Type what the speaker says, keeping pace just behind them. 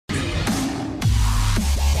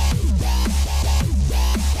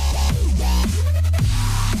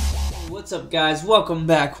What's up, guys? Welcome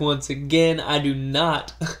back once again. I do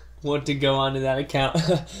not want to go onto that account,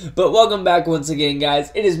 but welcome back once again, guys.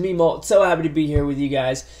 It is me, Molt. So happy to be here with you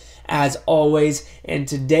guys as always. And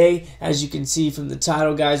today, as you can see from the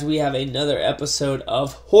title, guys, we have another episode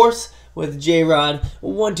of Horse with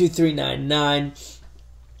Jrod12399.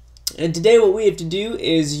 And today what we have to do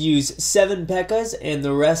is use 7 P.E.K.K.As and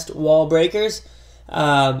the rest wall breakers.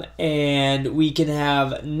 And we can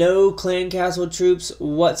have no clan castle troops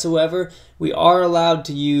whatsoever. We are allowed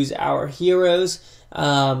to use our heroes.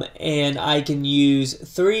 And I can use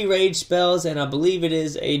 3 rage spells, and I believe it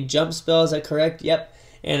is a jump spell. Is that correct? Yep.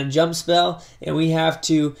 And a jump spell. And we have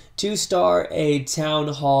to 2-star a town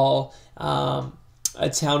hall. A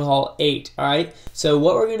town hall 8. Alright, so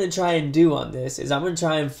what we're going to try and do on this is I'm going to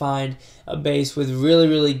try and find a base with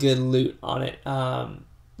really good loot on it,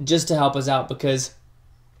 just to help us out, because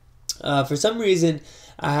for some reason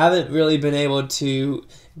I haven't really been able to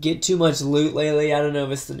get too much loot lately. I don't know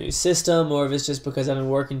if it's the new system or if it's just because I've been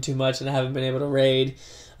working too much and I haven't been able to raid,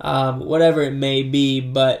 whatever it may be.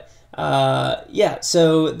 But yeah,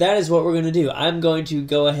 so that is what we're going to do. I'm going to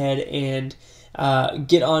go ahead and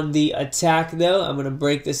get on the attack, though. I'm going to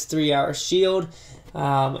break this 3-hour shield,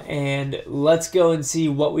 and let's go and see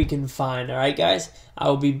what we can find. Alright, guys, I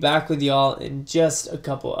will be back with y'all in just a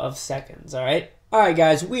couple of seconds. Alright,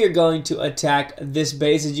 guys, we are going to attack this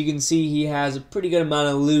base. As you can see, he has a pretty good amount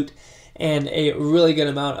of loot and a really good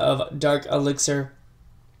amount of dark elixir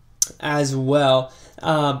as well.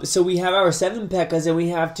 So we have our 7 P.E.K.K.As, and we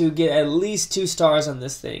have to get at least 2 stars on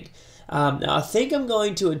this thing. Now, I think I'm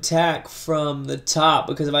going to attack from the top,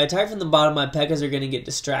 because if I attack from the bottom, my P.E.K.K.As are going to get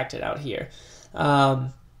distracted out here.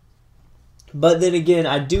 But then again,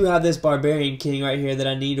 I do have this Barbarian King right here that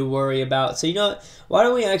I need to worry about. So you know what? Why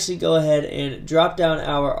don't we actually go ahead and drop down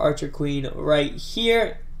our Archer Queen right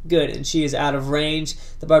here. Good, and she is out of range.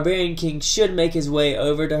 The Barbarian King should make his way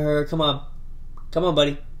over to her. Come on. Come on,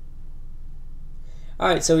 buddy.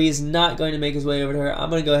 Alright, so he is not going to make his way over to her. I'm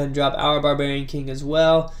going to go ahead and drop our Barbarian King as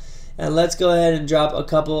well. And let's go ahead and drop a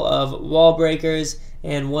couple of wall breakers.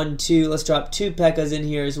 And 1, 2. Let's drop 2 P.E.K.K.As in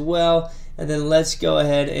here as well. And then let's go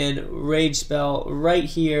ahead and rage spell right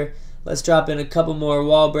here. Let's drop in a couple more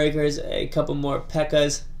wall breakers, a couple more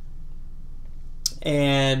P.E.K.K.As.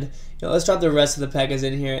 And let's drop the rest of the P.E.K.K.As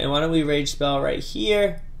in here. And why don't we rage spell right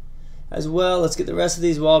here as well. Let's get the rest of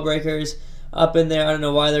these wall breakers up in there. I don't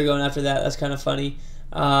know why they're going after that. That's kind of funny.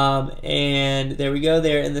 And there we go.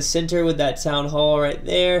 They're in the center with that town hall right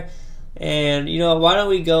there. And you know, why don't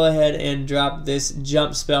we go ahead and drop this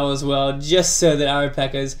jump spell as well, just so that our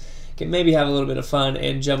P.E.K.K.As can maybe have a little bit of fun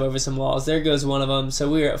and jump over some walls. There goes one of them.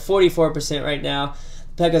 So we're at 44% right now.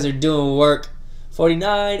 The P.E.K.K.As are doing work.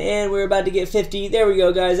 49, and we're about to get 50. There we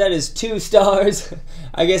go, guys. That is 2 stars.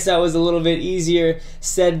 I guess that was a little bit easier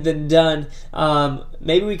said than done.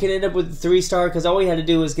 Maybe we can end up with a 3-star, because all we had to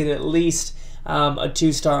do was get at least a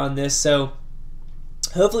 2-star on this. So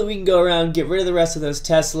hopefully we can go around, get rid of the rest of those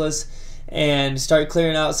Teslas, and start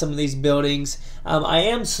clearing out some of these buildings. I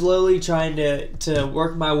am slowly trying to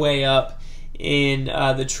work my way up in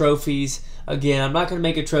the trophies. Again, I'm not going to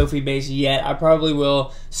make a trophy base yet. I probably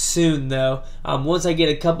will soon, though. Once I get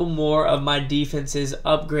a couple more of my defenses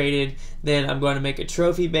upgraded, then I'm going to make a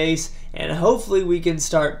trophy base, and hopefully we can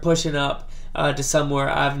start pushing up to somewhere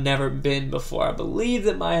I've never been before. I believe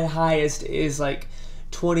that my highest is like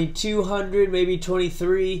 2,200, maybe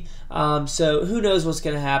 23. So who knows what's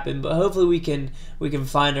going to happen? But hopefully we can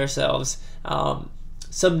find ourselves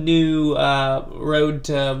some new road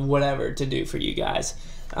to whatever to do for you guys.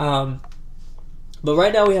 But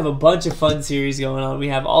right now we have a bunch of fun series going on. We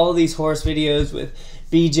have all of these horse videos with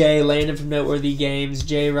BJ, Landon from Noteworthy Games,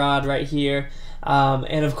 Jrod right here,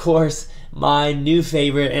 and of course my new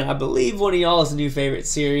favorite, and I believe one of y'all's new favorite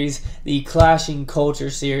series, the Clashing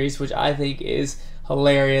Culture series, which I think is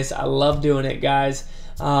hilarious. I love doing it, guys.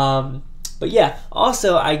 But yeah,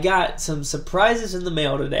 also I got some surprises in the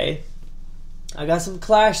mail today. I got some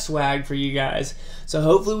Clash swag for you guys, so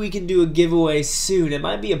hopefully we can do a giveaway soon. It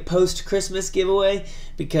might be a post-Christmas giveaway,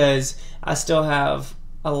 because I still have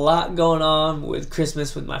a lot going on with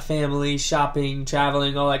Christmas with my family, shopping,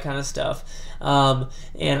 traveling, all that kind of stuff.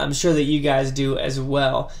 And I'm sure that you guys do as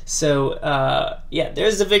well. So yeah,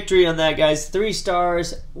 there's the victory on that, guys. 3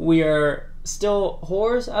 stars. We are still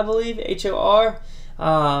Hors, I believe, H-O-R.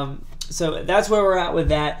 So that's where we're at with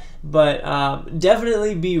that. But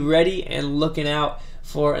definitely be ready and looking out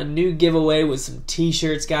for a new giveaway with some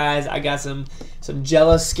t-shirts, guys. I got some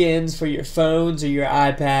jealous skins for your phones or your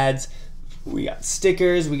iPads. We got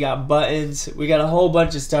stickers, we got buttons, we got a whole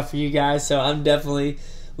bunch of stuff for you guys. So I'm definitely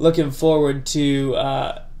looking forward to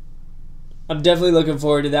I'm definitely looking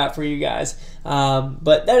forward to that for you guys.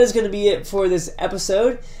 But that is going to be it for this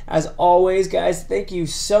episode. As always, guys, thank you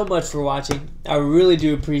so much for watching. I really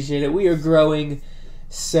do appreciate it. We are growing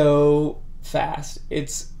so fast.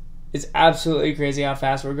 It's absolutely crazy how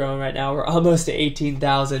fast we're growing right now. We're almost to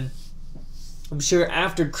 18,000. I'm sure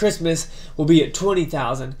after Christmas we'll be at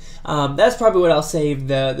 20,000. That's probably what I'll save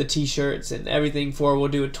the t-shirts and everything for. We'll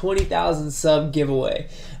do a 20,000 sub giveaway.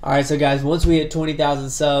 Alright, so guys, once we hit 20,000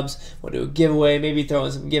 subs, we'll do a giveaway, maybe throw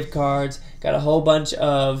in some gift cards. Got a whole bunch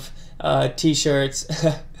of t-shirts.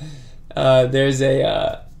 There's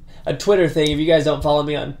a Twitter thing. If you guys don't follow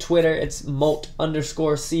me on Twitter, it's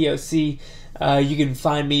molt_COC. You can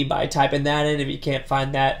find me by typing that in. If you can't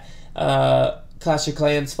find that, Clash of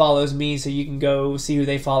Clans follows me, so you can go see who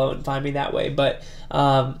they follow and find me that way. But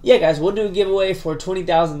yeah, guys, we'll do a giveaway for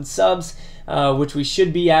 20,000 subs, which we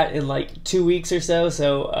should be at in like 2 weeks or so.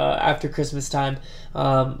 So after Christmas time.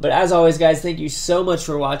 But as always, guys, thank you so much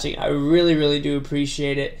for watching. I really, really do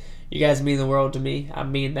appreciate it. You guys mean the world to me. I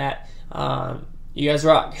mean that. You guys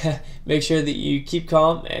rock. Make sure that you keep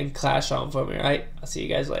calm and clash on for me. All right. I'll see you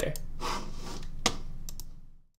guys later.